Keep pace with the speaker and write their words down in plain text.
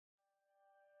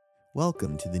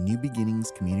Welcome to the New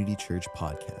Beginnings Community Church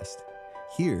podcast.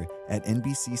 Here at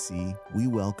NBCC, we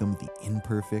welcome the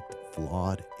imperfect,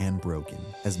 flawed, and broken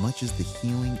as much as the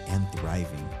healing and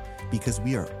thriving, because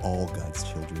we are all God's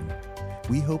children.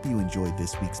 We hope you enjoyed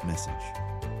this week's message.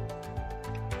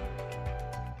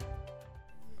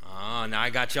 Oh, now I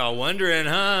got y'all wondering,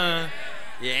 huh?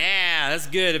 Yeah, that's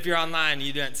good. If you're online,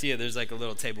 you don't see it. There's like a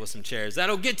little table with some chairs.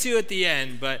 That'll get to at the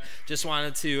end, but just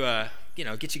wanted to,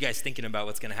 get you guys thinking about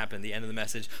what's going to happen at the end of the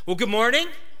message. Well, good morning.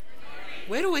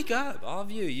 Way to wake up, all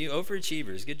of you. You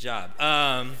overachievers. Good job.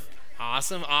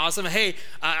 Awesome. Hey,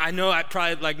 I know I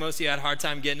probably, like most of you, had a hard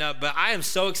time getting up, but I am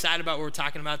so excited about what we're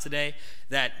talking about today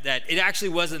that it actually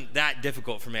wasn't that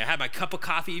difficult for me. I had my cup of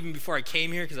coffee even before I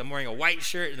came here because I'm wearing a white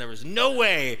shirt, and there was no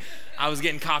way I was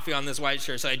getting coffee on this white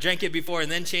shirt. So I drank it before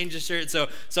and then changed the shirt. So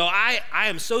I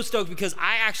am so stoked because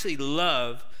I actually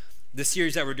love the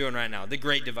series that we're doing right now, The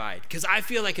Great Divide, because I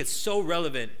feel like it's so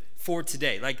relevant for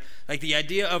today. Like the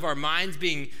idea of our minds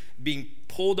being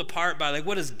pulled apart by like,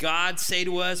 what does God say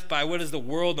to us, by what does the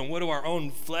world and what do our own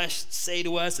flesh say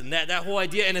to us, and that whole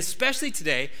idea. And especially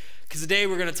today, because today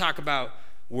we're going to talk about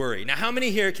worry. Now, how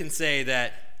many here can say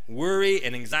that worry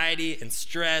and anxiety and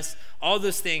stress, all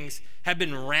those things have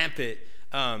been rampant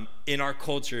in our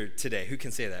culture today? Who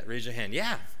can say that? Raise your hand.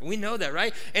 Yeah, we know that,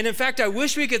 right? And in fact, I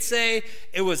wish we could say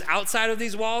it was outside of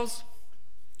these walls,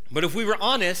 but if we were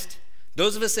honest,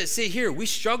 those of us that sit here, we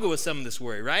struggle with some of this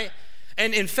worry, right?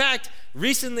 And in fact,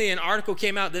 recently an article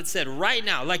came out that said right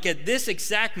now, like at this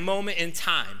exact moment in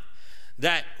time,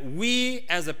 that we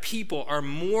as a people are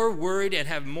more worried and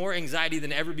have more anxiety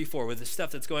than ever before with the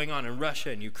stuff that's going on in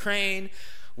Russia and Ukraine,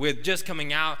 with just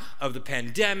coming out of the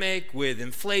pandemic, with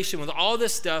inflation, with all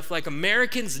this stuff. Like,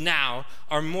 Americans now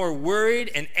are more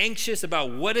worried and anxious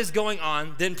about what is going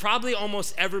on than probably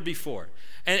almost ever before.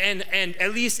 And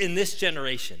at least in this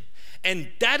generation. And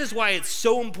that is why it's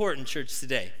so important, church,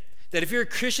 today, that if you're a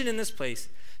Christian in this place,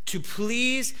 to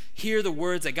please hear the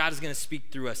words that God is going to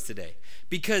speak through us today.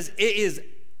 Because it is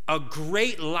a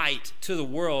great light to the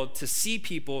world to see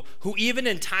people who, even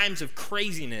in times of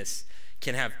craziness,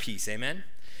 can have peace. Amen?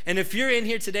 And if you're in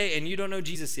here today and you don't know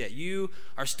Jesus yet, you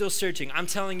are still searching, I'm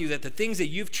telling you that the things that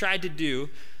you've tried to do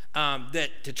that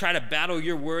to try to battle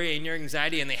your worry and your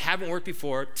anxiety, and they haven't worked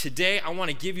before, today I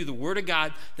want to give you the word of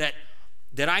God that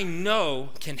I know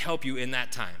can help you in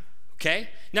that time, okay?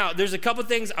 Now, there's a couple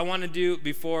things I want to do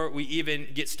before we even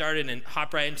get started and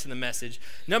hop right into the message.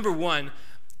 Number one,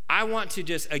 I want to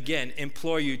just, again,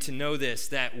 implore you to know this,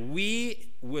 that we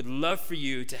would love for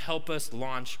you to help us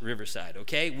launch Riverside,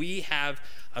 okay? We have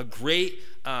a great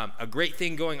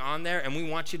thing going on there, and we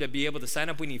want you to be able to sign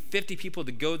up. We need 50 people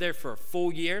to go there for a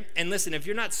full year. And listen, if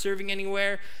you're not serving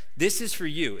anywhere, this is for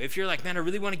you. If you're like, man, I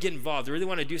really want to get involved, I really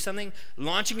want to do something,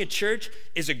 launching a church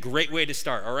is a great way to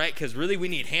start, all right? Because really we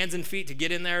need hands and feet to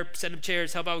get in there, set up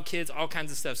chairs, help out with kids, all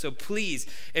kinds of stuff. So please,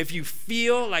 if you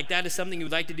feel like that is something you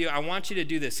would like to do, I want you to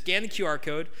do this. Scan the QR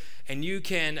code, and you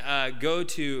can go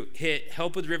to hit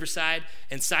Help with Riverside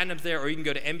and sign up there, or you can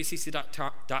go to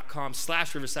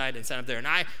nbcc.com/Riverside and sign up there. And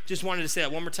I just wanted to say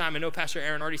that one more time. I know Pastor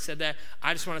Aaron already said that.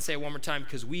 I just want to say it one more time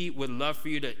because we would love for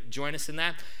you to join us in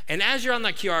that. And as you're on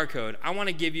that QR code, I want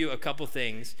to give you a couple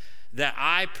things that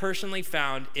I personally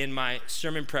found in my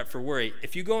sermon prep for worry.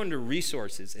 If you go into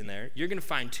resources in there, you're going to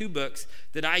find 2 books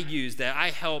that I used that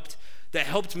helped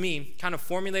me kind of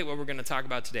formulate what we're going to talk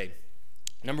about today.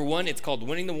 Number one, it's called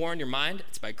Winning the War in Your Mind.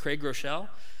 It's by Craig Groeschel.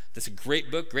 That's a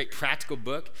great book, great practical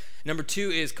book. Number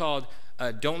 2 is called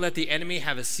Don't Let the Enemy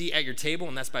Have a Seat at Your Table,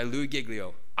 and that's by Louis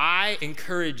Giglio. I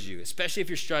encourage you, especially if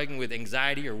you're struggling with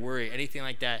anxiety or worry, anything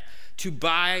like that, to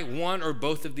buy one or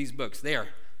both of these books. They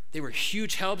were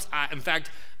huge helps. In fact,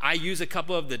 I use a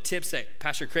couple of the tips that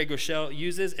Pastor Craig Groeschel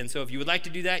uses, and so if you would like to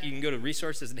do that, you can go to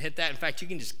resources and hit that. In fact, you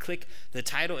can just click the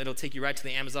title. It'll take you right to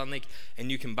the Amazon link,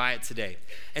 and you can buy it today.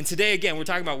 And today, again, we're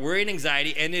talking about worry and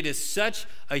anxiety, and it is such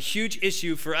a huge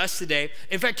issue for us today.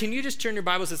 In fact, can you just turn your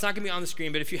Bibles? It's not going to be on the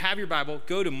screen, but if you have your Bible,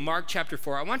 go to Mark chapter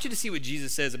 4. I want you to see what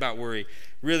Jesus says about worry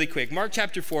really quick. Mark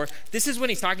chapter 4, this is when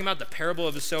he's talking about the parable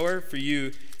of the sower for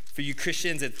you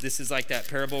Christians. This is like that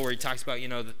parable where he talks about,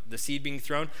 the seed being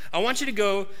thrown. I want you to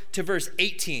go to verse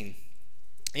 18.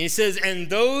 And he says,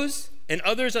 and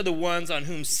others are the ones on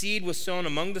whom seed was sown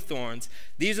among the thorns.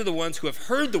 These are the ones who have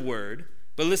heard the word.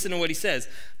 But listen to what he says.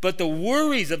 But the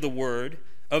worries of the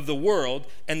world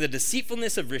and the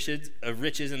deceitfulness of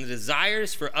riches and the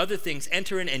desires for other things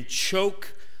enter in and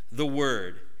choke the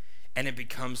word, and it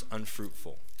becomes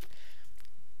unfruitful.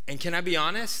 And can I be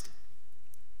honest?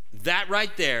 That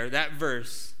right there, that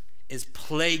verse, is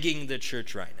plaguing the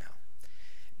church right now.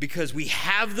 Because we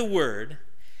have the word,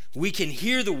 We can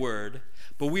hear the word,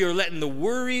 but we are letting the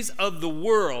worries of the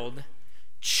world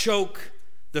choke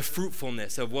the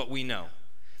fruitfulness of what we know.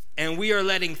 And we are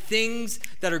letting things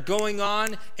that are going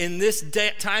on in this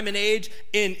time and age,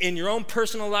 in your own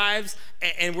personal lives,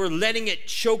 and we're letting it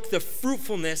choke the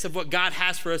fruitfulness of what God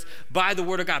has for us by the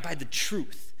word of God, by the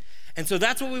truth. And so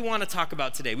that's what we want to talk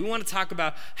about today. We want to talk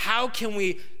about how can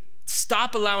we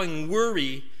stop allowing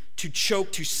worry to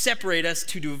choke, to separate us,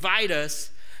 to divide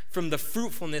us from the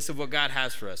fruitfulness of what God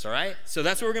has for us, all right? So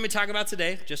that's what we're going to be talking about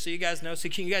today, just so you guys know. So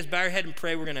can you guys bow your head and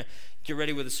pray? We're going to get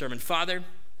ready with the sermon. Father,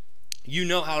 you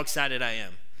know how excited I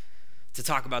am to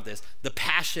talk about this. The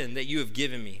passion that you have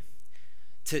given me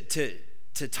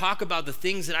to talk about the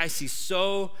things that I see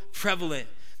so prevalent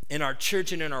in our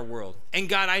church and in our world. And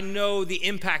God, I know the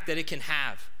impact that it can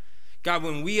have. God,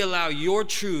 when we allow your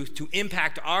truth to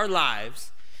impact our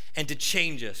lives and to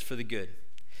change us for the good.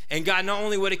 And God, not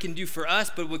only what it can do for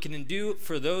us, but what it can do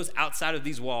for those outside of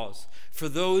these walls, for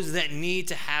those that need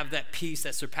to have that peace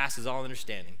that surpasses all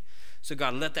understanding. So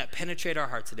God, let that penetrate our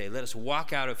heart today. Let us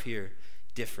walk out of here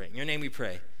different. In your name we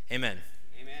pray. Amen.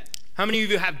 Amen. How many of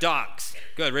you have dogs?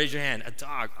 Good, raise your hand. A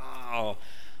dog. Oh,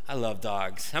 I love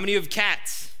dogs. How many of you have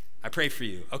cats? I pray for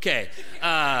you. Okay.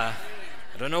 I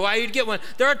don't know why you'd get one.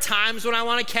 There are times when I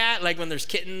want a cat, like when there's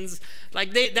kittens.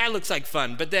 Like that looks like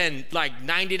fun. But then like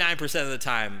 99% of the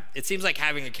time, it seems like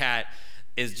having a cat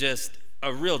is just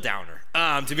a real downer,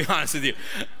 to be honest with you.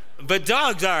 But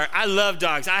dogs are, I love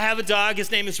dogs. I have a dog. His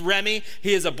name is Remy.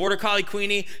 He is a Border Collie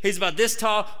Queenie. He's about this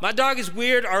tall. My dog is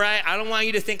weird, all right? I don't want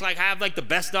you to think like I have like the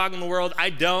best dog in the world.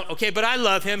 I don't, okay? But I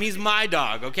love him. He's my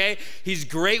dog, okay? He's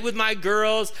great with my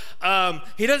girls.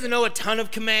 He doesn't know a ton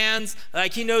of commands.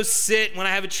 Like he knows sit when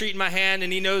I have a treat in my hand,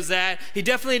 and he knows that. He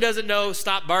definitely doesn't know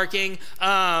stop barking.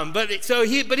 I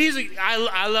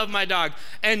love my dog.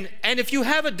 And if you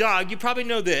have a dog, you probably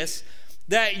know this,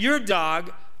 that your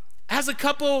dog has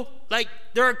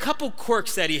there are a couple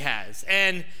quirks that he has,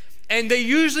 and they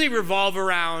usually revolve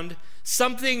around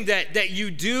something that you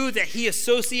do that he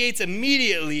associates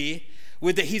immediately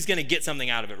with that he's going to get something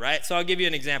out of it, right? So I'll give you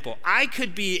an example. He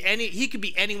could be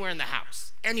anywhere in the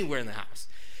house.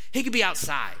 He could be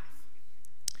outside.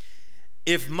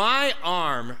 If my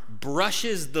arm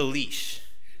brushes the leash,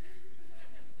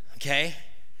 okay,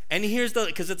 and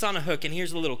because it's on a hook, and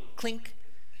here's a little clink,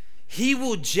 he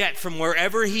will jet from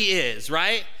wherever he is,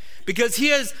 right? Because he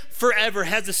has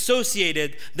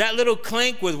associated that little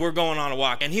clink with we're going on a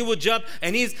walk. And he will jump,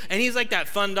 and he's like that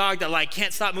fun dog that like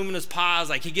can't stop moving his paws.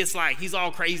 Like he gets like, he's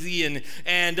all crazy.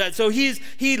 So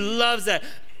he loves that.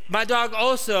 My dog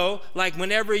also, like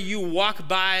whenever you walk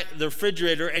by the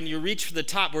refrigerator and you reach for the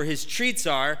top where his treats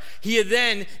are, he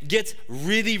then gets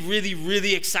really, really,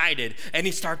 really excited, and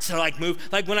he starts to like move.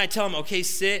 Like when I tell him, okay,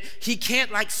 sit, he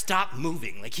can't like stop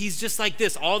moving. Like he's just like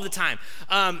this all the time.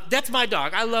 That's my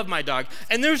dog. I love my dog.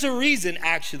 And there's a reason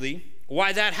actually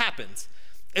why that happens.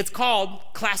 It's called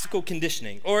classical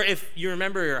conditioning. Or if you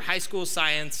remember your high school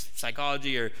science,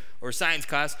 psychology, or science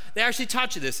class, they actually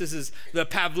taught you this. This is the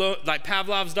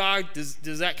Pavlov's dog.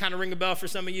 Does that kind of ring a bell for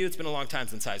some of you? It's been a long time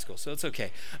since high school, so it's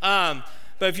okay. But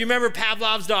if you remember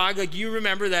Pavlov's dog, like you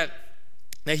remember that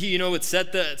he, would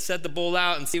set the bowl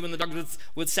out and see when the dog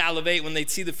would salivate when they'd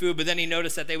see the food, but then he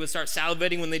noticed that they would start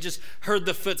salivating when they just heard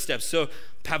the footsteps. So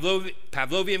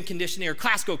Pavlovian conditioning or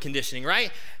classical conditioning,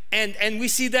 right? And we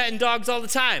see that in dogs all the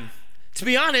time. To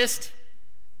be honest,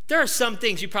 there are some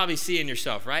things you probably see in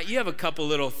yourself, right? You have a couple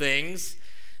little things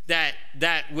that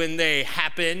when they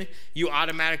happen, you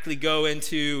automatically go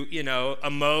into, a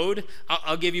mode.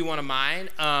 I'll give you one of mine.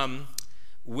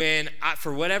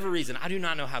 For whatever reason, I do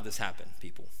not know how this happened,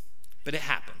 people, but it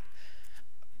happened.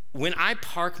 When I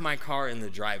park my car in the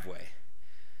driveway,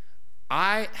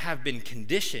 I have been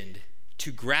conditioned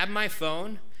to grab my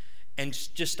phone and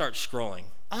just start scrolling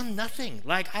on nothing.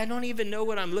 Like, I don't even know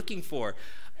what I'm looking for.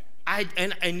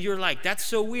 And you're like, that's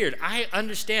so weird. I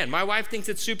understand. My wife thinks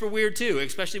it's super weird too,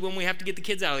 especially when we have to get the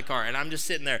kids out of the car and I'm just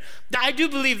sitting there. I do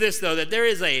believe this though, that there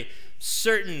is a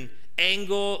certain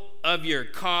angle of your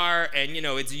car, and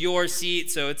it's your seat,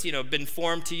 so it's been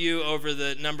formed to you over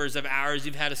the numbers of hours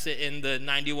you've had to sit in the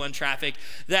 91 traffic,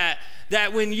 that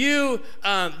when you're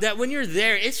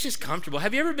there, it's just comfortable.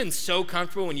 Have you ever been so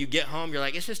comfortable when you get home you're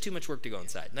like, it's just too much work to go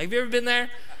inside? Like, have you ever been there?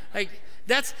 Like,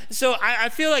 I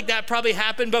feel like that probably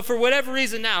happened, but for whatever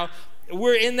reason now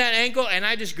we're in that angle, and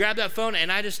I just grab that phone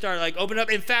and I just start like opening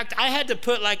up. In fact, I had to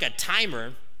put like a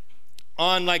timer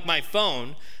on like my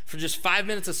phone for just 5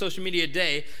 minutes of social media a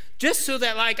day, just so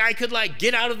that like I could like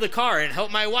get out of the car and help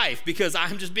my wife, because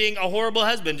I'm just being a horrible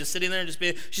husband, just sitting there and just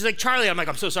being, she's like, Charlie, I'm like,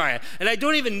 I'm so sorry. And I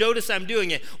don't even notice I'm doing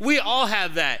it. We all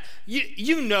have that.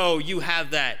 You know you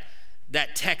have that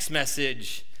text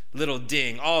message little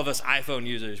ding. All of us iPhone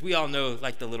users, we all know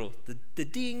like the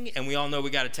ding, and we all know we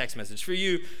got a text message. For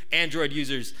you Android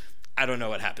users, I don't know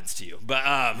what happens to you,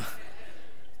 but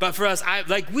for us,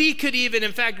 we could even,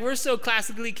 in fact, we're so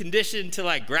classically conditioned to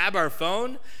like grab our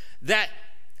phone that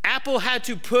Apple had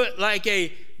to put like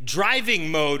a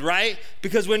driving mode, right?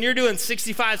 Because when you're doing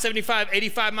 65, 75,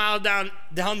 85 miles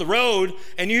down the road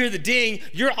and you hear the ding,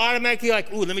 you're automatically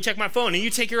like, ooh, let me check my phone. And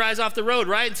you take your eyes off the road,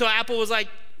 right? And so Apple was like,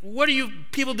 what are you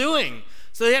people doing?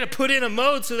 So they had to put in a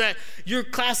mode so that your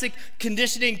classic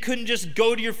conditioning couldn't just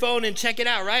go to your phone and check it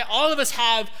out, right? All of us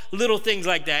have little things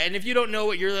like that. And if you don't know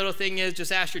what your little thing is,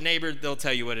 just ask your neighbor. They'll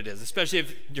tell you what it is, especially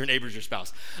if your neighbor's your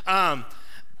spouse.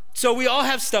 So we all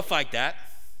have stuff like that.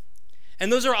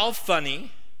 And those are all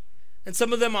funny. And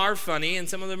some of them are funny, and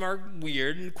some of them are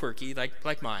weird and quirky,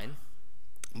 like mine.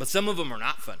 But some of them are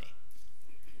not funny.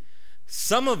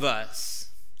 Some of us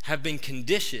have been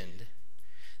conditioned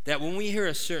that when we hear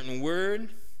a certain word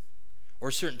or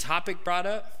a certain topic brought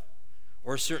up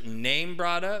or a certain name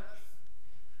brought up,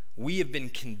 we have been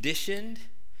conditioned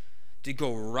to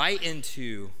go right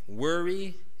into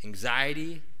worry,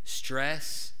 anxiety,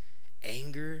 stress,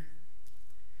 anger.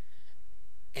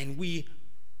 And we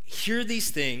hear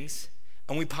these things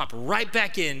and we pop right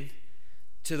back in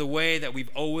to the way that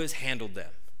we've always handled them.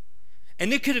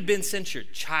 And it could have been since your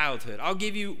childhood. I'll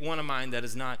give you one of mine that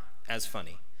is not as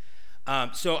funny.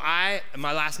 My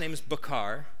last name is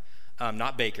Bakar,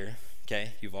 not Baker.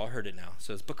 Okay, you've all heard it now.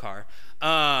 So it's Bakar.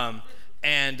 And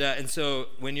so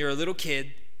when you're a little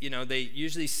kid, you know, they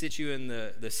usually sit you in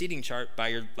the seating chart by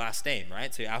your last name,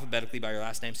 right? So alphabetically by your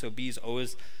last name. So B's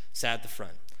always sat at the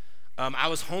front. I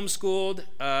was homeschooled,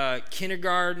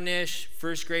 kindergarten-ish,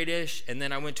 first grade-ish, and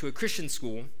then I went to a Christian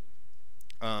school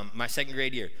my second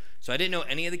grade year. So I didn't know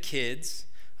any of the kids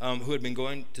who had been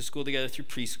going to school together through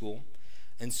preschool.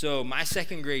 And so my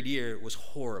second grade year was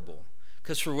horrible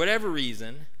because for whatever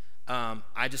reason,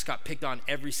 I just got picked on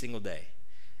every single day.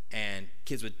 And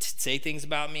kids would say things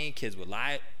about me. Kids would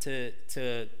lie to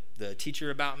the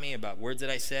teacher about me, about words that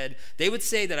I said. They would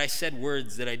say that I said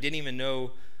words that I didn't even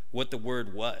know what the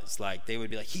word was. Like, they would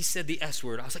be like, he said the S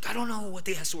word. I was like, I don't know what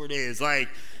the S word is. Like,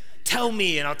 tell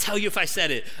me, and I'll tell you if I said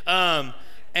it.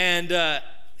 And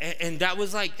that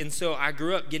was like, and so I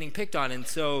grew up getting picked on. And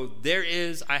so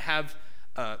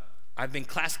I've been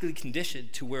classically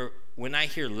conditioned to where when I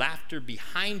hear laughter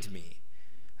behind me,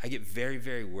 I get very,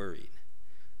 very worried.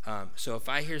 So if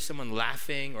I hear someone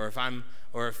laughing, or if I'm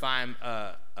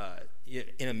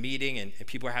in a meeting and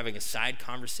people are having a side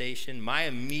conversation, my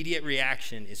immediate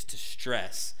reaction is to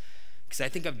stress because I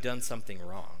think I've done something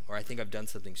wrong, or I think I've done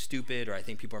something stupid, or I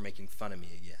think people are making fun of me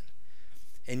again.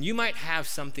 And you might have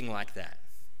something like that.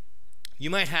 You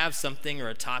might have something or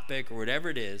a topic or whatever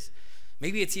it is.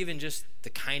 Maybe it's even just the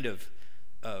kind of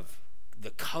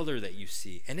the color that you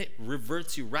see, and it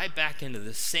reverts you right back into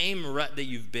the same rut that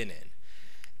you've been in.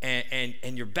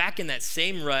 And you're back in that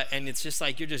same rut, and it's just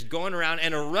like you're just going around.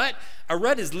 And a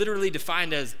rut is literally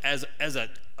defined as a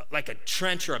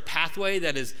trench or a pathway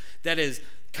that is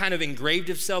kind of engraved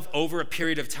itself over a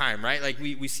period of time, right? Like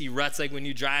we see ruts like when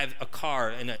you drive a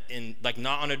car in like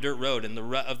not on a dirt road, and the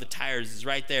rut of the tires is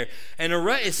right there. And a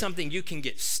rut is something you can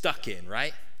get stuck in,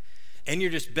 right? And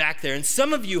you're just back there. And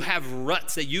some of you have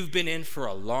ruts that you've been in for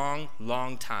a long,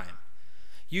 long time.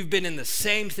 You've been in the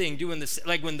same thing, doing this.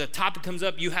 Like when the topic comes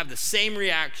up, you have the same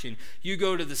reaction. You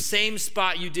go to the same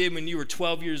spot you did when you were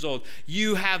 12 years old.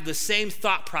 You have the same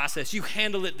thought process. You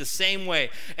handle it the same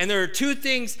way. And there are two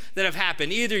things that have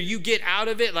happened. Either you get out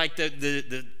of it, like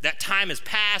that time has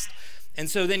passed, and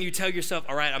so then you tell yourself,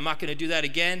 all right, I'm not going to do that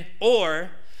again,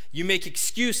 or you make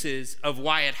excuses of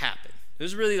why it happened.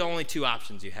 Those are really the only two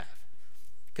options you have.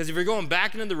 Because if you're going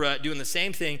back into the rut, doing the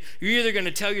same thing, you're either going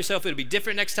to tell yourself it'll be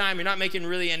different next time, you're not making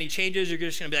really any changes, you're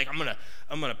just going to be like,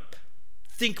 I'm gonna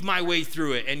think my way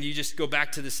through it, and you just go back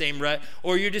to the same rut,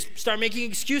 or you just start making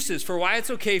excuses for why it's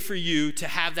okay for you to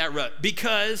have that rut,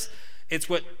 because it's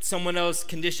what someone else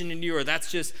conditioned in you, or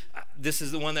this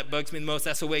is the one that bugs me the most,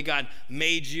 that's the way God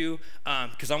made you,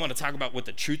 because I want to talk about what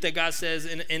the truth that God says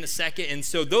in a second. And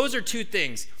so those are two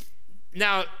things.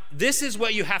 Now, this is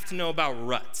what you have to know about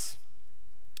ruts.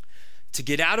 To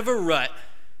get out of a rut,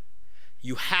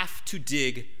 you have to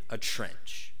dig a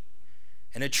trench.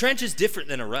 And a trench is different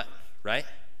than a rut, right?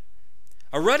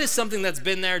 A rut is something that's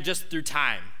been there just through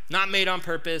time, not made on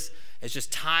purpose. It's just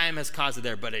time has caused it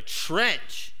there. But a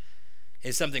trench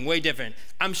is something way different.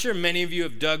 I'm sure many of you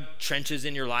have dug trenches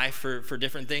in your life for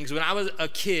different things. When I was a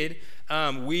kid,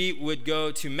 we would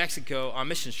go to Mexico on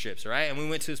mission trips, right? And we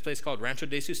went to this place called Rancho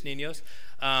de sus Niños.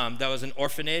 That was an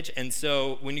orphanage. And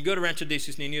so when you go to Rancho de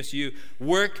sus Niños, you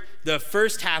work, the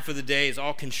first half of the day is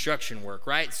all construction work,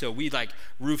 right? So we like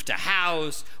roofed a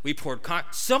house, we poured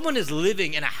someone is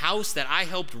living in a house that I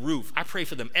helped roof. I pray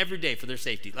for them every day for their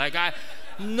safety. Like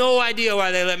no idea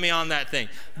why they let me on that thing.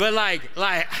 But like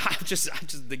I'm just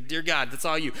like, dear God, that's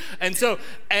all you. And so,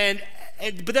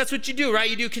 but that's what you do, right?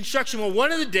 You do construction. Well,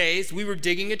 one of the days we were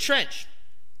digging a trench.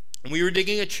 And we were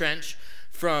digging a trench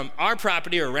from our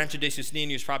property, or Rancho de sus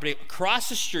Niños property, across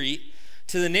the street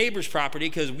to the neighbor's property,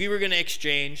 because we were going to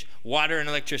exchange water and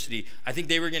electricity. I think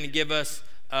they were going to give us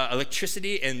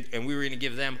electricity, and we were going to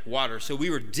give them water. So we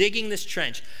were digging this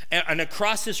trench and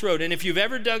across this road. And if you've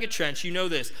ever dug a trench, you know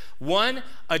this.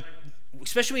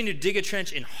 Especially when you dig a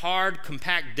trench in hard,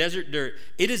 compact desert dirt,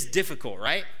 it is difficult,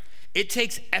 right? It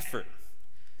takes effort.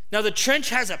 Now, the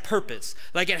trench has a purpose.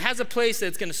 Like, it has a place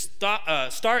that's going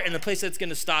to start and a place that's going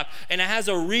to stop, and it has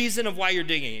a reason of why you're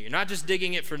digging it. You're not just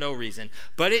digging it for no reason,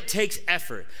 but it takes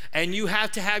effort, and you have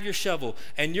to have your shovel,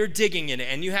 and you're digging in it,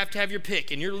 and you have to have your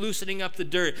pick, and you're loosening up the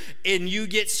dirt, and you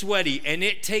get sweaty, and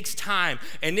it takes time,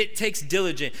 and it takes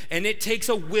diligence, and it takes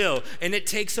a will, and it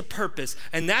takes a purpose,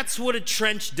 and that's what a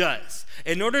trench does.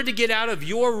 In order to get out of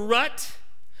your rut,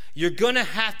 you're going to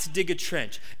have to dig a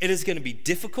trench. It is going to be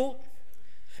difficult.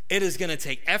 It is going to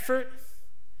take effort.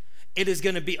 It is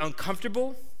going to be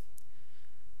uncomfortable,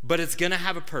 but it's going to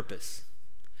have a purpose.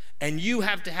 And you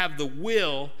have to have the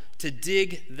will to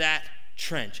dig that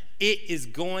trench. It is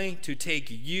going to take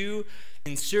you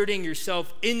inserting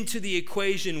yourself into the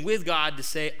equation with God to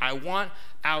say, I want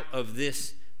out of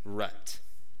this rut.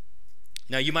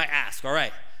 Now you might ask, all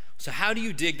right, so how do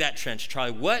you dig that trench,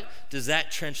 Charlie? What does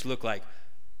that trench look like?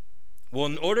 Well,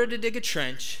 in order to dig a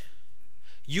trench,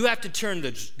 you have to turn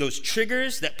those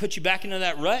triggers that put you back into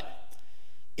that rut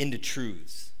into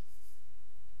truths.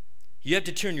 You have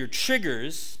to turn your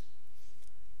triggers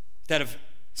that have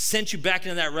sent you back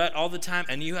into that rut all the time,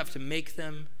 and you have to make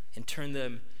them and turn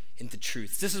them into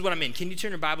truths. This is what I mean. Can you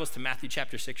turn your Bibles to Matthew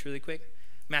chapter 6 really quick?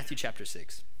 Matthew chapter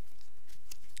 6.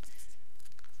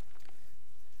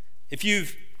 If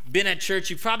you've been at church,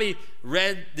 you've probably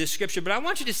read this scripture, but I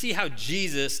want you to see how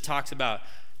Jesus talks about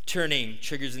turning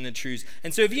triggers into truths.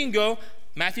 And so if you can go,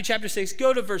 Matthew chapter 6,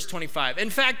 go to verse 25.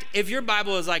 In fact, if your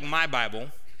Bible is like my Bible,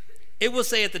 it will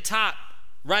say at the top,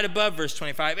 right above verse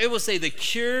 25, it will say the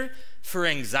cure for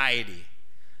anxiety.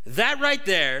 That right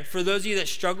there, for those of you that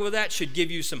struggle with that, should give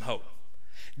you some hope.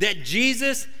 That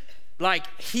Jesus,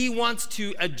 he wants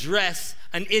to address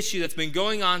an issue that's been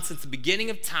going on since the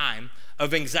beginning of time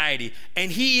of anxiety.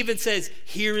 And he even says,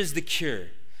 here is the cure.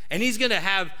 And he's going to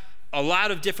have a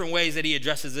lot of different ways that he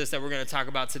addresses this that we're going to talk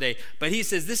about today. But he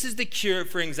says this is the cure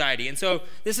for anxiety. And so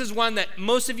this is one that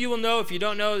most of you will know. If you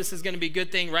don't know, this is going to be a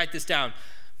good thing. Write this down.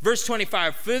 Verse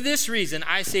 25, for this reason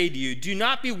I say to you, do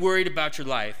not be worried about your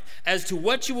life as to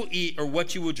what you will eat or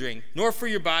what you will drink, nor for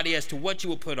your body as to what you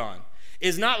will put on.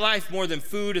 Is not life more than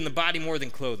food and the body more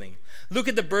than clothing? Look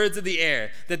at the birds of the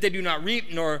air, that they do not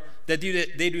reap, nor they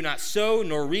do not sow,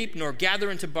 nor reap, nor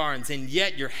gather into barns, and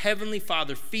yet your heavenly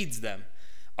Father feeds them.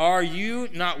 Are you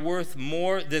not worth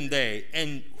more than they?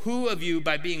 And who of you,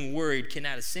 by being worried, can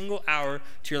add a single hour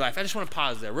to your life? I just want to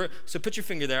pause there. So put your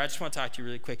finger there. I just want to talk to you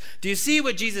really quick. Do you see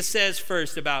what Jesus says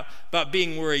first about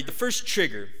being worried? The first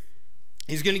trigger,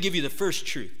 he's going to give you the first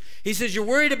truth. He says, you're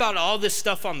worried about all this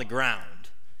stuff on the ground.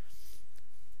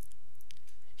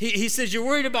 He says, you're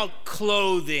worried about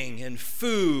clothing and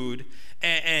food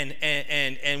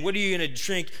and what are you going to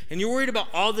drink? And you're worried about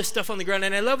all this stuff on the ground.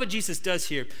 And I love what Jesus does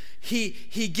here. He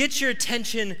gets your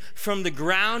attention from the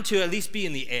ground to at least be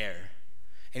in the air.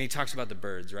 And he talks about the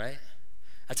birds, right?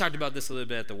 I talked about this a little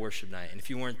bit at the worship night. And if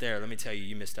you weren't there, let me tell you,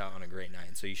 you missed out on a great night.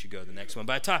 And so you should go to the next one.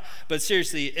 But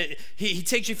seriously, he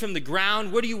takes you from the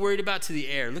ground. What are you worried about to the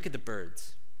air? Look at the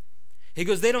birds. He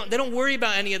goes, they don't worry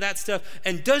about any of that stuff.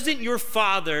 And doesn't your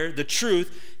Father, the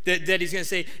truth, that he's going to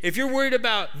say, if you're worried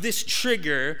about this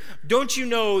trigger, don't you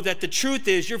know that the truth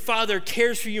is your Father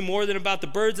cares for you more than about the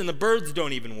birds, and the birds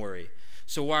don't even worry.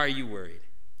 So why are you worried?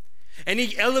 And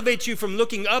he elevates you from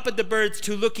looking up at the birds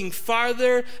to looking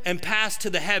farther and past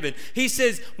to the heaven. He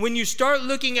says, when you start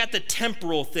looking at the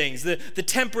temporal things, the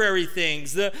temporary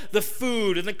things, the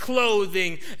food and the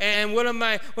clothing, and what am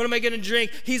I going to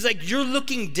drink? He's like, you're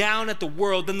looking down at the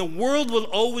world, and the world will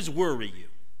always worry you.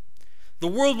 The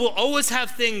world will always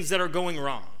have things that are going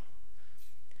wrong.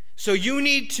 So you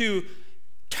need to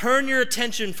turn your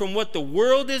attention from what the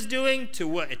world is doing to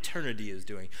what eternity is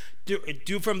doing.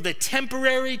 Do from the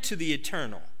temporary to the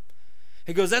eternal.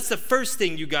 He goes, that's the first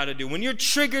thing you got to do. When you're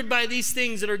triggered by these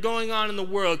things that are going on in the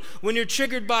world, when you're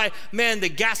triggered by, man, the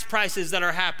gas prices that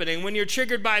are happening, when you're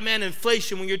triggered by, man,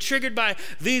 inflation, when you're triggered by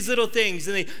these little things,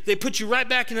 and they put you right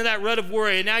back into that rut of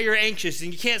worry, and now you're anxious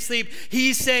and you can't sleep.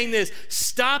 He's saying this,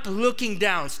 stop looking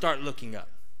down, start looking up.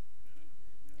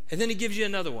 And then he gives you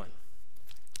another one.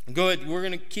 Go ahead, we're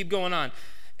going to keep going on.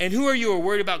 And who are you who are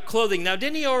worried about clothing? Now,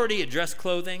 didn't he already address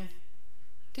clothing?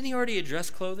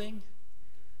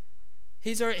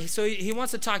 So he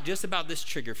wants to talk just about this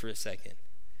trigger for a second.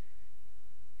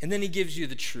 And then he gives you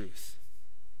the truth.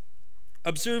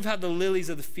 Observe how the lilies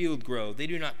of the field grow. They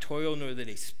do not toil nor do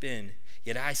they spin.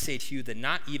 Yet I say to you that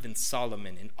not even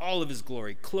Solomon in all of his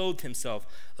glory clothed himself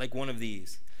like one of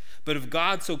these. But if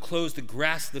God so clothes the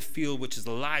grass of the field, which is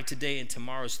alive today and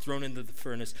tomorrow is thrown into the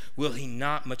furnace, will he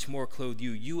not much more clothe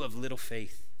you, you of little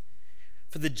faith?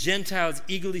 For the Gentiles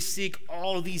eagerly seek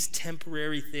all these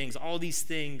temporary things, all these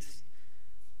things.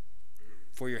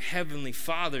 For your heavenly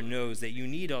Father knows that you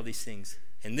need all these things.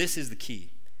 And this is the key.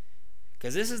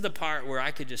 Because this is the part where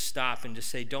I could just stop and just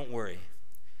say, don't worry.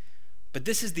 But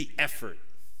this is the effort.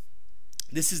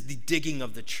 This is the digging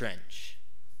of the trench.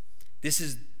 This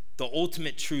is the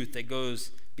ultimate truth that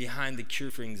goes behind the cure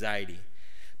for anxiety.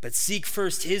 But seek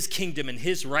first his kingdom and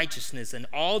his righteousness, and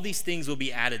all these things will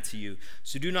be added to you.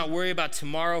 So do not worry about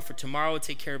tomorrow, for tomorrow will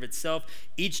take care of itself.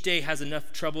 Each day has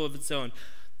enough trouble of its own.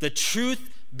 The truth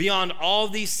beyond all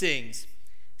these things,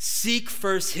 seek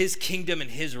first his kingdom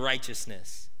and his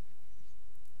righteousness.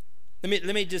 Let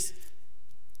me just,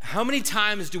 how many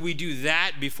times do we do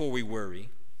that before we worry?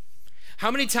 How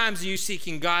many times are you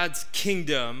seeking God's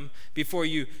kingdom before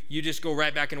you just go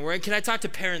right back and worry? Can I talk to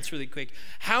parents really quick?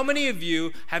 How many of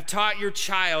you have taught your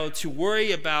child to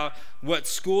worry about what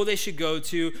school they should go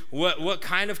to, what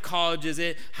kind of college is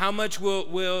it, how much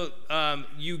will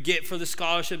you get for the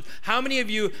scholarship? How many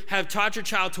of you have taught your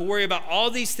child to worry about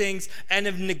all these things and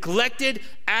have neglected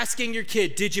asking your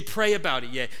kid, did you pray about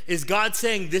it yet? Is God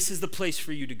saying this is the place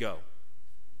for you to go?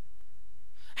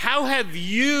 How have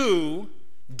you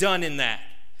done in that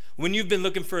when you've been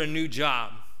looking for a new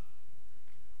job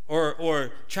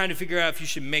or trying to figure out if you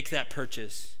should make that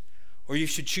purchase or you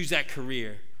should choose that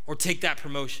career or take that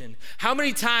promotion? How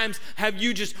many times have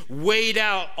you just weighed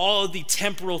out all of the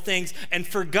temporal things and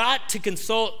forgot to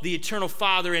consult the eternal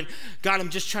Father and, God, I'm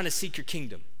just trying to seek your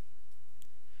kingdom.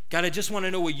 God, I just want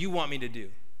to know what you want me to do.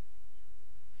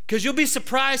 Because you'll be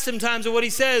surprised sometimes at what he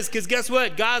says, because guess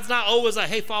what? God's not always like,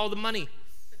 hey, follow the money.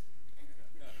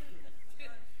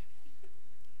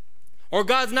 Or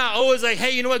God's not always like,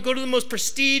 hey, you know what, go to the most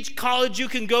prestige college you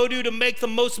can go to make the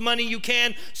most money you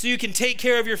can so you can take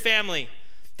care of your family.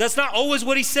 That's not always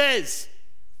what he says.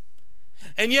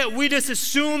 And yet we just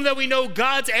assume that we know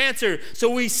God's answer. So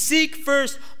we seek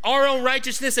first our own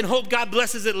righteousness and hope God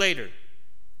blesses it later.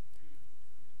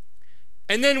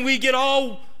 And then we get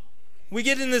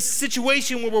in this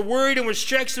situation where we're worried and we're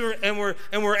stressed and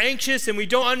we're anxious and we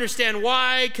don't understand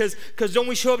why, because don't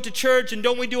we show up to church and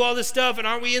don't we do all this stuff and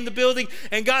aren't we in the building?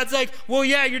 And God's like, well,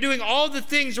 yeah, you're doing all the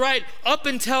things right up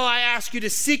until I ask you to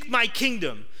seek my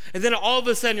kingdom. And then all of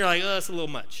a sudden you're like, oh, that's a little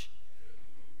much.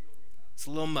 It's a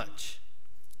little much.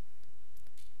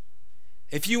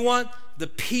 If you want the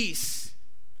peace,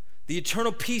 the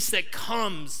eternal peace that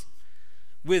comes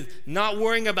with not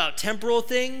worrying about temporal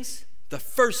things, the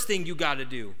first thing you got to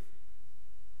do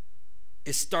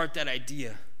is start that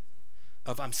idea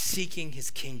of I'm seeking his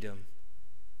kingdom.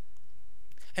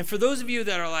 And for those of you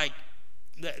that are like,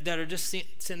 that are just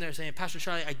sitting there saying, Pastor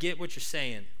Charlie, I get what you're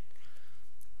saying,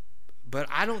 but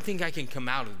I don't think I can come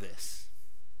out of this.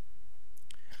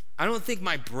 I don't think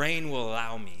my brain will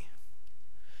allow me.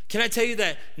 Can I tell you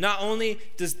that not only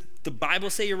does the Bible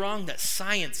say you're wrong, that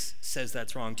science says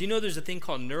that's wrong. Do you know there's a thing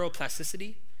called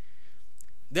neuroplasticity?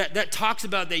 That talks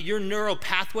about that your neural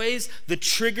pathways, the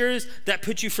triggers that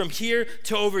put you from here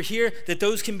to over here, that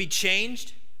those can be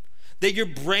changed. That your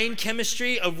brain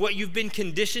chemistry of what you've been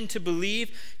conditioned to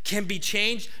believe can be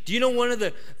changed. Do you know one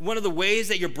of the ways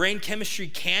that your brain chemistry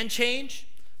can change?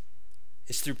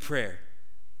 Is through prayer.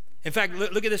 In fact,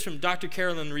 look at this from Dr.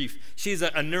 Carolyn Reef. She's a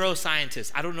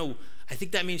neuroscientist. I don't know. I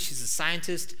think that means she's a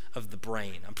scientist of the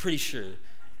brain. I'm pretty sure.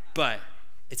 But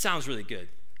it sounds really good.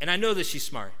 And I know that she's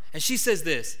smart. And she says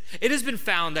this: it has been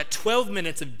found that 12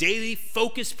 minutes of daily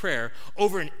focused prayer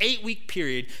over an 8-week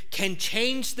period can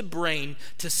change the brain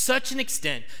to such an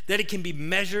extent that it can be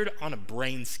measured on a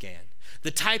brain scan.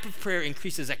 The type of prayer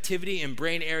increases activity in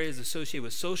brain areas associated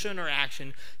with social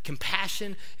interaction,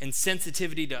 compassion, and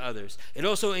sensitivity to others. It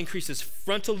also increases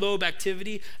frontal lobe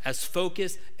activity as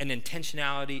focus and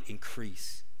intentionality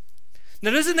increase.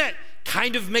 Now, doesn't that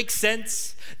kind of make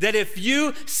sense? That if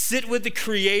you sit with the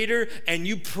Creator and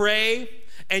you pray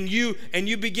and you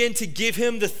begin to give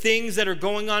him the things that are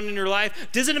going on in your life,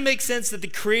 doesn't it make sense that the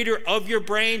Creator of your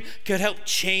brain could help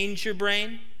change your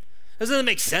brain? Doesn't it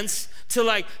make sense to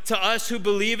us who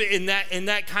believe in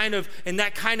that kind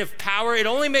of power? It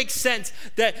only makes sense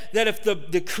that if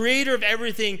the Creator of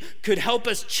everything could help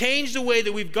us change the way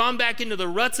that we've gone back into the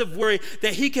ruts of worry,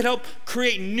 that he could help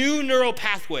create new neural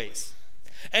pathways.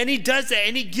 And he does that,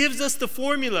 and he gives us the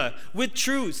formula with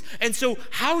truths. And so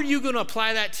how are you going to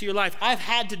apply that to your life? I've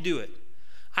had to do it.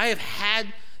 I have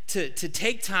had to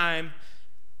take time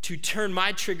to turn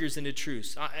my triggers into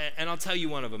truths. And I'll tell you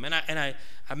one of them. And I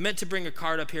meant to bring a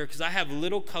card up here because I have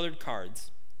little colored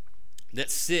cards that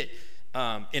sit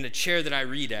in a chair that I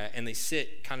read at, and they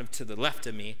sit kind of to the left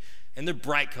of me, and they're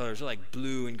bright colors. They're like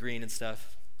blue and green and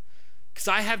stuff. Because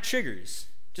I have triggers,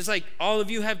 just like all of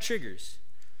you have triggers.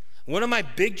 One of my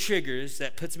big triggers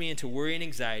that puts me into worry and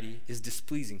anxiety is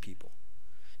displeasing people.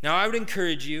 Now, I would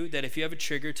encourage you that if you have a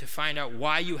trigger, to find out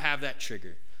why you have that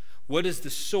trigger. What is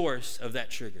the source of that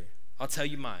trigger? I'll tell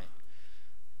you mine.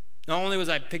 Not only was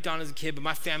I picked on as a kid, but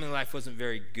my family life wasn't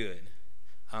very good.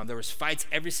 There was fights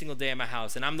every single day in my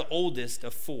house, and I'm the oldest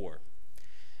of 4.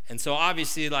 And so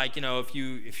obviously,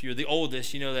 if you're the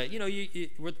oldest, you know that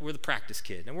we're the practice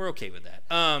kid, and we're okay with that.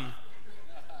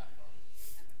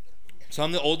 So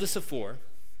I'm the oldest of 4.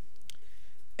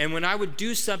 And when I would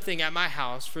do something at my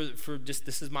house for just,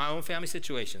 this is my own family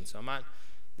situation, so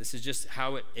this is just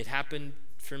how it happened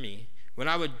for me. When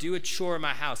I would do a chore in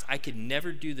my house, I could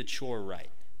never do the chore right.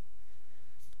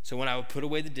 So when I would put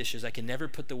away the dishes, I could never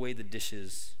put away the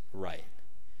dishes right.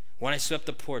 When I swept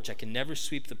the porch, I could never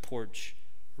sweep the porch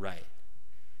right.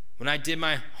 When I did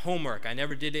my homework, I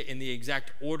never did it in the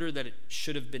exact order that it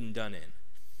should have been done in.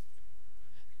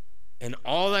 And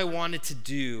all I wanted to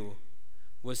do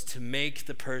was to make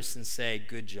the person say,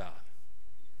 good job.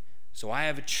 So I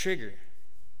have a trigger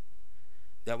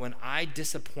that when I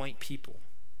disappoint people,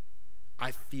 I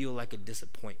feel like a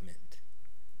disappointment.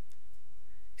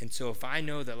 And so if I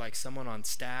know that someone on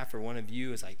staff or one of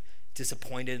you is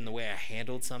disappointed in the way I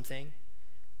handled something,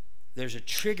 there's a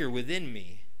trigger within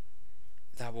me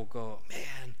that will go,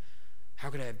 man, how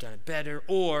could I have done it better?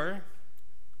 Or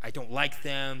I don't like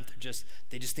them.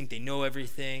 They just think they know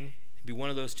everything. It'd be one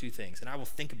of those two things, and I will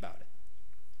think about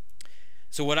it.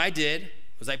 So what I did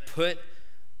was I put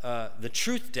the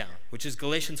truth down, which is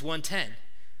Galatians 1:10,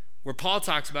 where Paul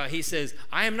talks about, he says,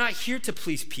 I am not here to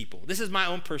please people. This is my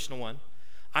own personal one.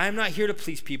 I am not here to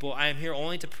please people. I am here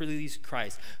only to please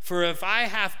Christ. For if I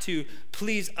have to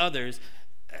please others,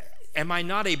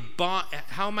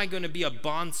 how am I going to be a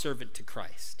bondservant to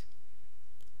Christ?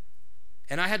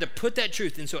 And I had to put that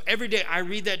truth. And so every day I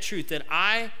read that truth that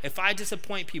if I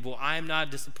disappoint people, I am not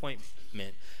a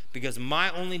disappointment, because my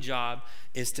only job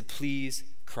is to please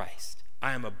Christ.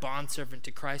 I am a bondservant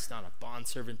to Christ, not a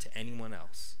bondservant to anyone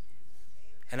else.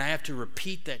 And I have to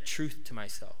repeat that truth to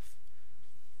myself.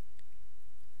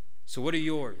 So what are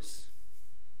yours?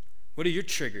 What are your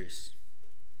triggers?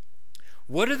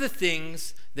 What are the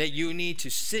things that you need to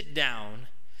sit down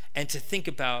and to think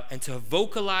about and to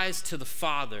vocalize to the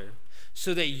Father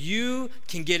so that you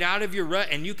can get out of your rut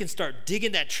and you can start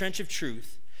digging that trench of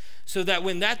truth, so that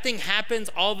when that thing happens,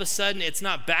 all of a sudden it's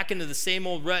not back into the same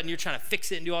old rut and you're trying to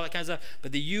fix it and do all that kind of stuff,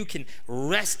 but that you can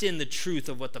rest in the truth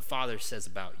of what the Father says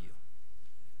about you.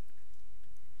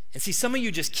 And see, some of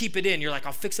you just keep it in. You're like,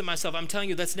 I'll fix it myself. I'm telling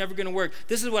you, that's never going to work.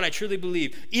 This is what I truly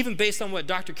believe. Even based on what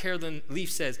Dr. Carolyn Leaf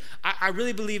says, I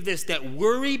really believe this, that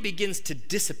worry begins to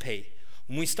dissipate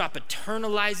when we stop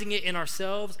internalizing it in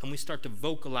ourselves and we start to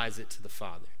vocalize it to the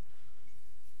Father.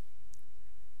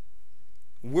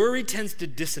 Worry tends to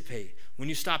dissipate when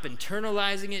you stop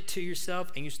internalizing it to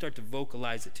yourself and you start to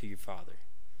vocalize it to your Father.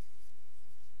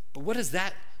 But what does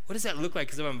that look like?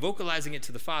 Because if I'm vocalizing it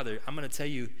to the Father, I'm going to tell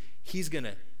you, He's going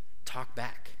to talk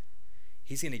back.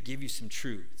 He's going to give you some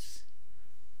truths.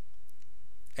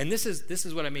 And this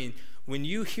is what I mean. When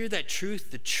you hear that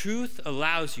truth, the truth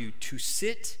allows you to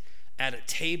sit at a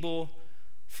table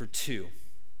for two.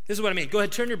 This is what I mean. Go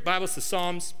ahead, turn your Bibles to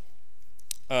Psalms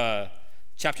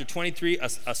chapter 23,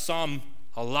 a psalm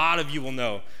a lot of you will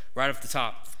know right off the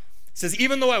top. It says,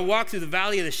 even though I walk through the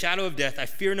valley of the shadow of death, I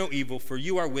fear no evil, for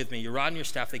you are with me. Your rod and your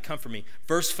staff, they comfort me.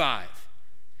 Verse 5,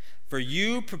 for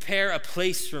you prepare a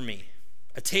place for me,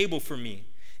 a table for me,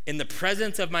 in the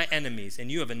presence of my enemies, and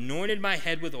you have anointed my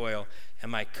head with oil,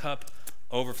 and my cup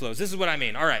overflows. This is what I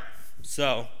mean. All right,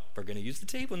 so we're going to use the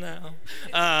table now.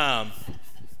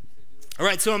 All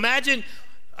right, so imagine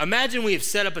we have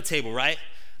set up a table, right?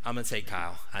 I'm going to take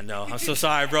Kyle. I know. I'm so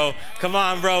sorry, bro. Come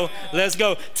on, bro. Let's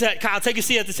go. Kyle, take a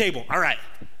seat at the table. All right.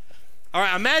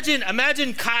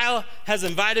 Imagine Kyle has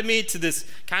invited me to this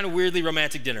kind of weirdly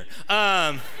romantic dinner.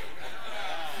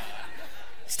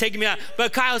 He's taking me out.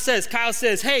 But Kyle says,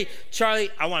 hey, Charlie,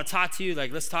 I want to talk to you.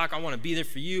 Like, let's talk. I want to be there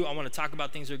for you. I want to talk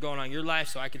about things that are going on in your life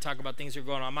so I can talk about things that are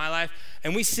going on in my life.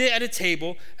 And we sit at a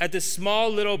table, at this small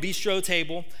little bistro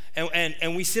table,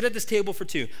 and we sit at this table for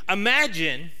two.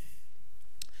 Imagine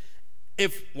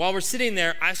if while we're sitting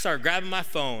there, I start grabbing my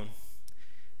phone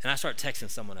and I start texting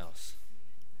someone else.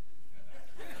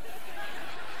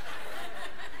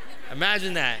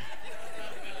 Imagine that.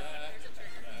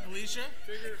 Alicia?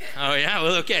 Oh, yeah?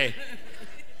 Well, okay.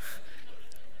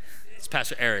 It's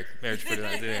Pastor Eric. Marriage put it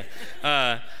on there.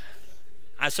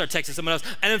 I start texting someone else.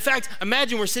 And in fact,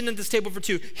 imagine we're sitting at this table for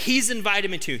two. He's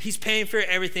invited me to. He's paying for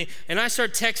everything. And I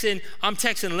start texting. I'm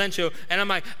texting Lencho. And I'm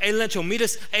like, hey, Lencho, meet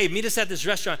us at this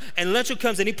restaurant. And Lencho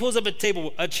comes and he pulls up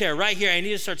a chair right here. And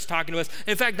he just starts talking to us.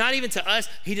 In fact, not even to us.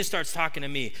 He just starts talking to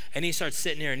me. And he starts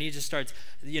sitting here and he just starts,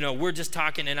 we're just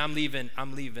talking. And I'm leaving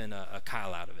a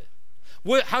Kyle out of it.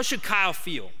 How should Kyle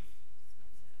feel?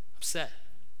 Upset.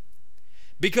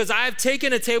 Because I've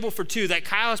taken a table for two that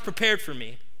Kyle has prepared for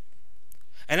me,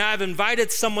 and I've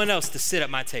invited someone else to sit at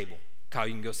my table. Kyle,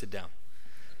 you can go sit down.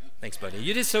 Thanks, buddy.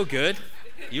 You did so good.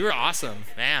 You were awesome.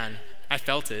 Man, I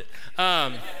felt it.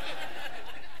 That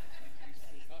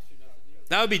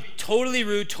would be totally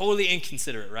rude, totally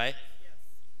inconsiderate, right?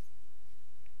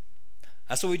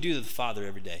 That's what we do to the Father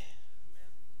every day.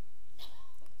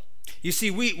 You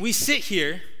see, we sit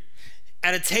here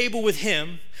at a table with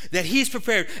him that he's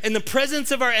prepared in the presence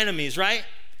of our enemies, right?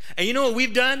 And you know what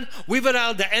we've done? We've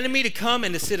allowed the enemy to come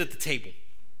and to sit at the table.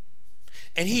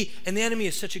 And the enemy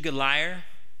is such a good liar.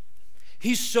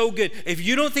 He's so good. If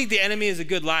you don't think the enemy is a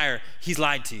good liar, he's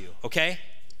lied to you, okay?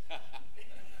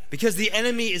 Because the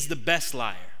enemy is the best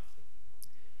liar.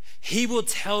 He will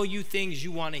tell you things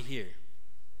you want to hear.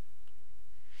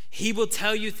 He will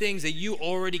tell you things that you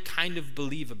already kind of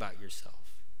believe about yourself.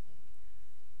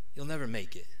 You'll never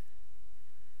make it.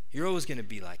 You're always going to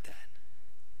be like that.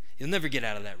 You'll never get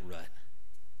out of that rut.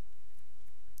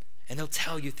 And he'll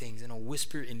tell you things, and he'll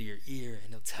whisper into your ear,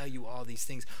 and he'll tell you all these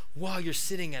things. While you're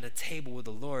sitting at a table with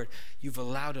the Lord, you've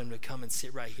allowed him to come and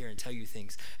sit right here and tell you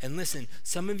things. And listen,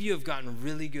 some of you have gotten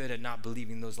really good at not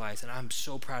believing those lies, and I'm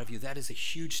so proud of you. That is a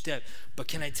huge step. But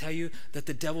can I tell you that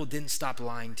the devil didn't stop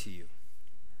lying to you?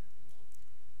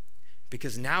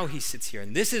 Because now he sits here,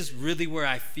 and this is really where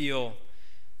I feel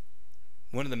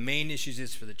one of the main issues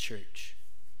is for the church,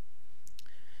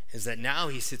 is that now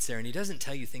he sits there and he doesn't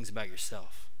tell you things about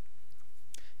yourself.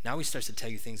 Now he starts to tell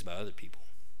you things about other people.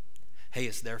 Hey,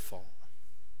 it's their fault.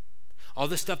 All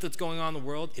this stuff that's going on in the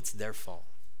world, it's their fault.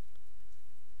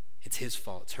 It's his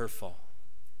fault. It's her fault.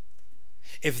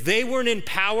 If they weren't in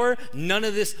power, none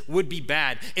of this would be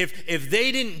bad. If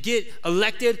they didn't get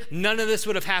elected, none of this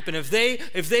would have happened. If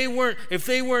they weren't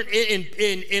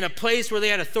in a place where they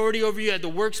had authority over you at the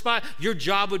work spot, your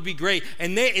job would be great.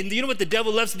 And you know what the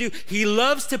devil loves to do? He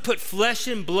loves to put flesh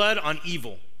and blood on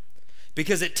evil,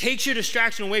 because it takes your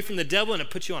distraction away from the devil and it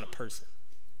puts you on a person.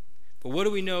 But what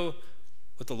do we know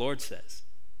what the Lord says?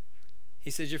 He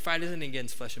says, your fight isn't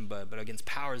against flesh and blood, but against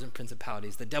powers and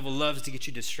principalities. The devil loves to get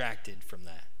you distracted from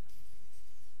that.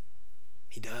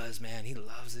 He does, man. He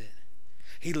loves it.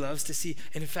 He loves to see.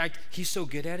 And in fact, he's so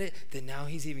good at it that now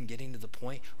he's even getting to the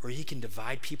point where he can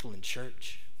divide people in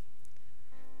church.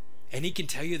 And he can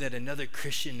tell you that another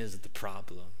Christian is the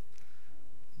problem.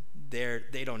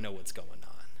 They don't know what's going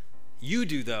on. You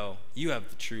do, though. You have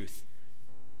the truth.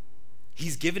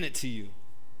 He's given it to you.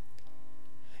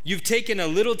 You've taken a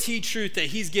little t truth that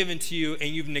he's given to you,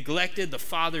 and you've neglected the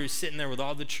Father who's sitting there with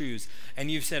all the truths, and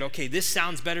you've said, okay, this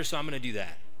sounds better, so I'm going to do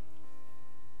that.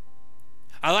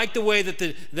 I like the way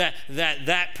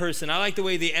that person, I like the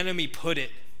way the enemy put it,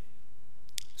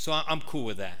 so I'm cool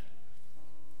with that.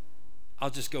 I'll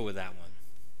just go with that one.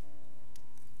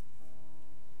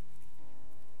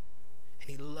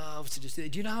 And he loves to just do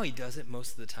that. Do you know how he does it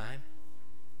most of the time?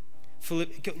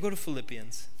 Go to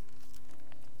Philippians.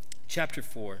 Chapter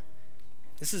 4.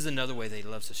 This is another way that he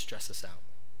loves to stress us out.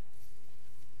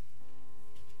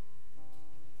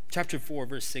 Chapter 4,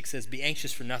 verse 6 says, be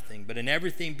anxious for nothing, but in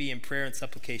everything be in prayer and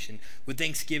supplication, with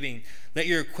thanksgiving. Let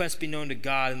your requests be known to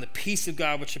God, and the peace of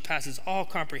God, which surpasses all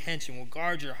comprehension, will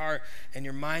guard your heart and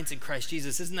your minds in Christ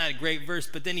Jesus. Isn't that a great verse?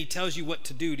 But then he tells you what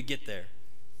to do to get there.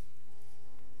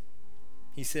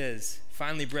 He says,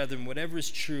 finally, brethren, whatever is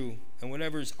true, and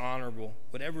whatever is honorable,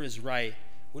 whatever is right,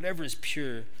 whatever is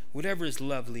pure, whatever is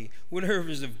lovely, whatever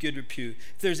is of good repute,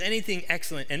 if there's anything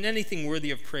excellent and anything worthy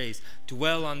of praise,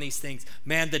 dwell on these things.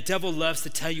 Man, the devil loves to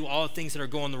tell you all the things that are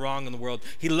going wrong in the world.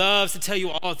 He loves to tell you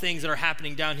all the things that are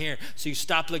happening down here, so you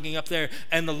stop looking up there.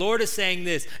 And the Lord is saying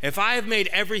this: if I have made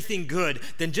everything good,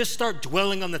 then just start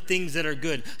dwelling on the things that are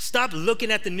good. Stop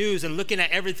looking at the news and looking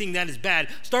at everything that is bad.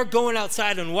 Start going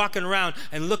outside and walking around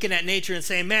and looking at nature and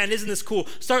saying, man, isn't this cool?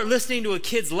 Start listening to a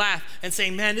kid's laugh and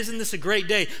saying, man, isn't this a great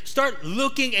day? Start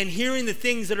looking and hearing the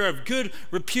things that are of good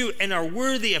repute and are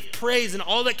worthy of praise and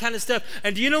all that kind of stuff.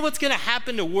 And do you know what's going to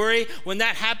happen to worry? When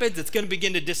that happens, it's going to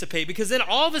begin to dissipate, because then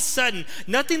all of a sudden,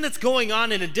 nothing that's going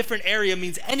on in a different area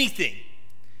means anything,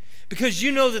 because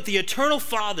you know that the eternal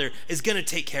Father is going to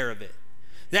take care of it.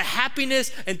 That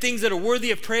happiness and things that are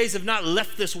worthy of praise have not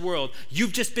left this world.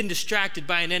 You've just been distracted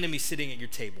by an enemy sitting at your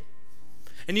table.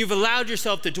 And you've allowed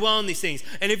yourself to dwell on these things.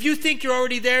 And if you think you're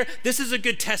already there, this is a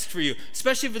good test for you,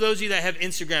 especially for those of you that have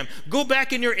Instagram. Go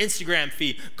back in your Instagram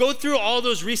feed. Go through all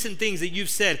those recent things that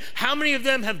you've said. How many of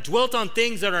them have dwelt on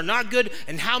things that are not good,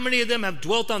 and how many of them have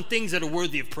dwelt on things that are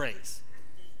worthy of praise?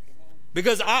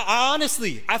 Because I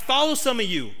honestly, I follow some of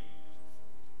you.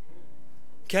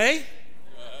 Okay?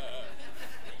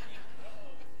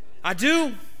 I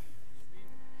do.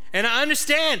 And I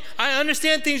understand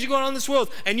things are going on in this world.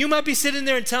 And you might be sitting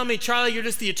there and telling me, Charlie, you're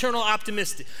just the eternal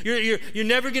optimist. You're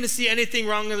never going to see anything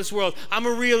wrong in this world. I'm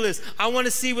a realist. I want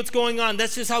to see what's going on.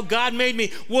 That's just how God made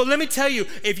me. Well, let me tell you,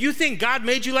 if you think God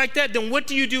made you like that, then what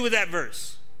do you do with that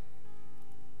verse?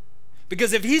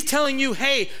 Because if he's telling you,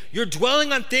 hey, you're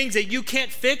dwelling on things that you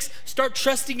can't fix, start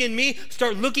trusting in me,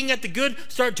 start looking at the good,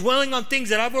 start dwelling on things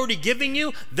that I've already given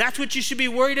you, that's what you should be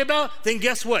worried about, then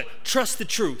guess what? Trust the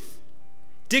truth.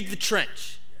 Dig the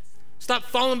trench. Stop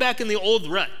falling back in the old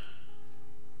rut.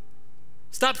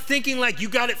 Stop thinking like you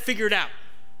got it figured out.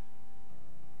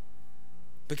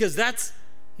 Because that's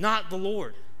not the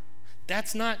Lord.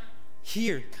 That's not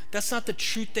here. That's not the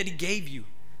truth that he gave you.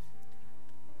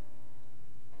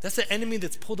 That's the enemy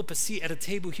that's pulled up a seat at a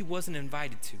table he wasn't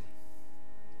invited to.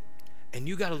 And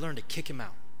you got to learn to kick him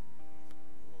out.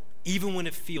 Even when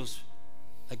it feels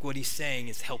like what he's saying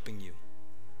is helping you.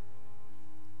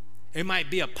 It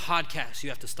might be a podcast you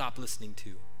have to stop listening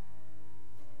to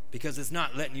because it's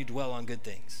not letting you dwell on good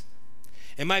things.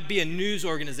 It might be a news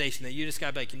organization that you just got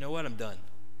to be like, you know what, I'm done.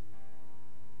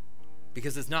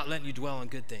 Because it's not letting you dwell on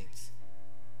good things.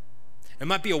 It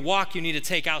might be a walk you need to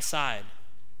take outside,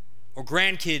 or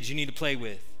grandkids you need to play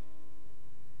with.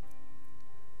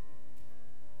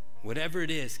 Whatever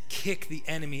it is, kick the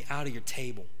enemy out of your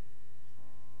table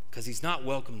because he's not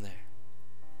welcome there.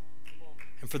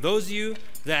 And for those of you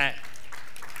that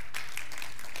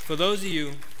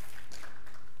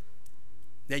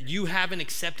you haven't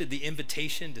accepted the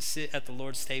invitation to sit at the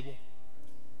Lord's table,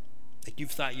 like you've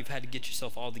thought you've had to get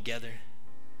yourself all together,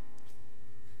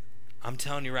 I'm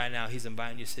telling you right now, he's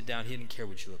inviting you to sit down. He didn't care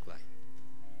what you look like.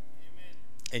 Amen.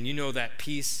 And you know that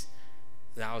peace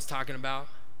that I was talking about,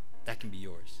 that can be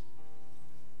yours.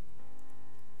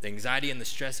 The anxiety and the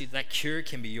stress, that cure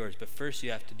can be yours. But first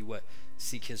you have to do what?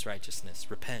 Seek his righteousness.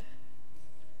 Repent.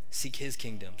 Seek his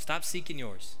kingdom. Stop seeking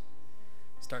yours.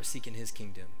 Start seeking his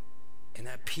kingdom. And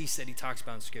that peace that he talks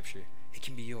about in Scripture, it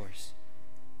can be yours.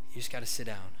 You just got to sit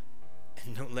down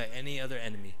and don't let any other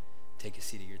enemy take a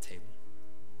seat at your table.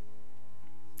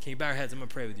 Can you bow your heads? I'm going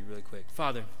to pray with you really quick.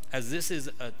 Father, as this is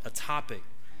a topic,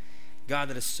 God,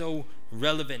 that is so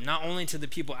relevant, not only to the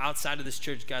people outside of this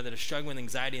church, God, that are struggling with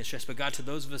anxiety and stress, but God, to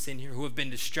those of us in here who have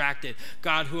been distracted,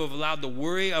 God, who have allowed the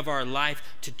worry of our life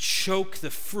to choke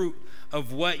the fruit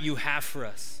of what you have for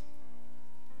us.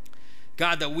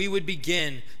 God, that we would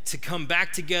begin to come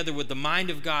back together with the mind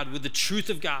of God, with the truth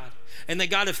of God, and that,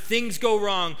 God, if things go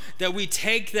wrong, that we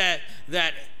take that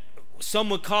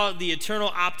some would call it the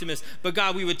eternal optimist, but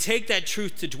God, we would take that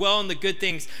truth to dwell on the good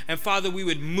things, and Father, we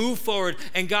would move forward.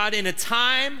 And God, in a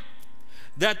time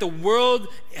that the world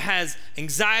has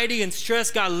anxiety and stress,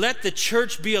 God, let the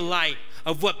church be a light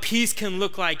of what peace can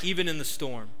look like even in the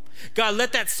storm. God,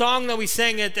 let that song that we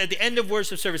sang at the end of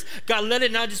worship service, God, let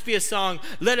it not just be a song,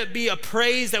 let it be a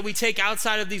praise that we take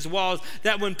outside of these walls,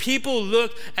 that when people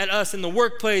look at us in the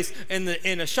workplace, in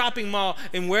a shopping mall,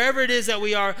 and wherever it is that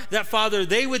we are, that, Father,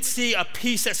 they would see a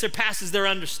peace that surpasses their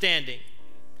understanding.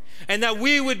 And that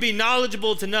we would be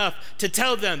knowledgeable enough to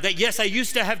tell them that, yes, I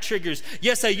used to have triggers.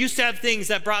 Yes, I used to have things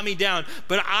that brought me down.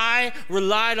 But I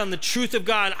relied on the truth of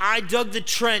God. I dug the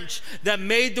trench that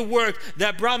made the work,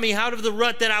 that brought me out of the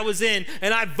rut that I was in.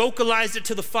 And I vocalized it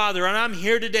to the Father. And I'm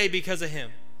here today because of him.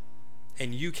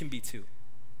 And you can be too.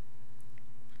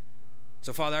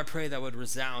 So, Father, I pray that would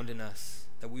resound in us,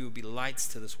 that we would be lights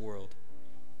to this world.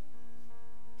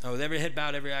 Now, with every head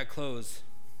bowed, every eye closed,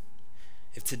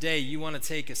 if today you want to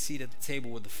take a seat at the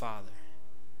table with the Father,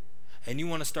 and you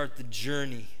want to start the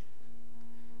journey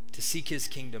to seek his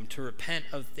kingdom, to repent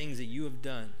of things that you have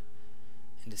done,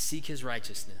 and to seek his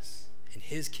righteousness and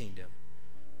his kingdom,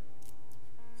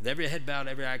 with every head bowed,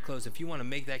 every eye closed, if you want to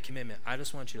make that commitment, I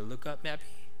just want you to look up, Mappy,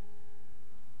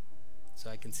 so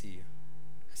I can see you.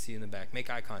 I see you in the back. Make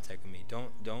eye contact with me.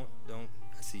 Don't.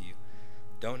 I see you.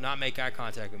 Don't not make eye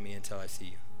contact with me until I see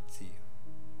you. See you.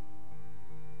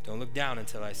 Don't look down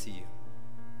until I see you.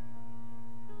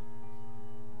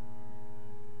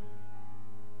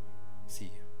 See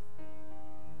you.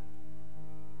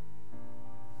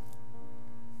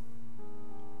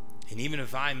 And even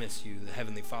if I miss you, the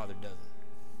Heavenly Father doesn't.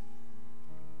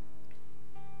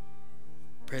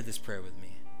 Pray this prayer with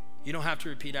me. You don't have to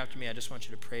repeat after me. I just want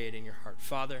you to pray it in your heart.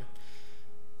 Father,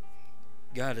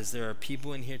 God, as there are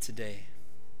people in here today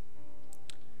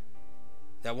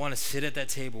that want to sit at that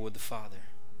table with the Father,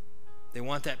 they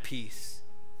want that peace.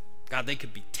 God, they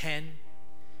could be 10.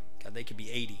 God, they could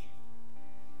be 80.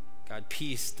 God,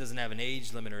 peace doesn't have an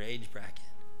age limit or age bracket.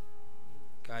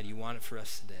 God, you want it for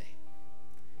us today.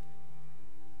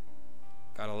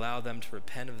 God, allow them to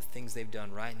repent of the things they've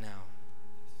done right now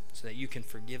so that you can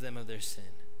forgive them of their sin.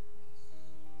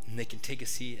 And they can take a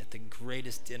seat at the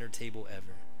greatest dinner table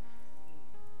ever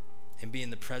and be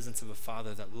in the presence of a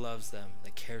Father that loves them,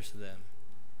 that cares for them,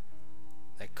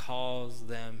 that calls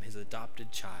them his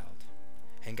adopted child.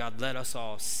 And God, let us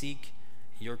all seek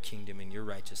your kingdom and your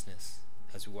righteousness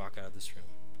as we walk out of this room.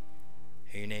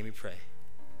 In your name we pray.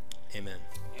 Amen.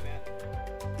 Amen.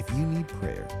 If you need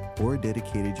prayer or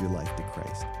dedicated your life to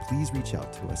Christ, please reach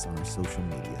out to us on our social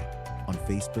media, on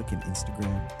Facebook and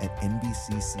Instagram at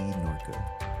NBCC Norco,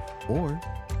 or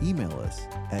email us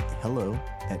at hello@nbcc.com.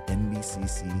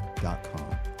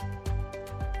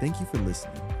 Thank you for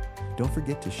listening. Don't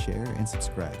forget to share and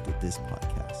subscribe to this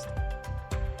podcast.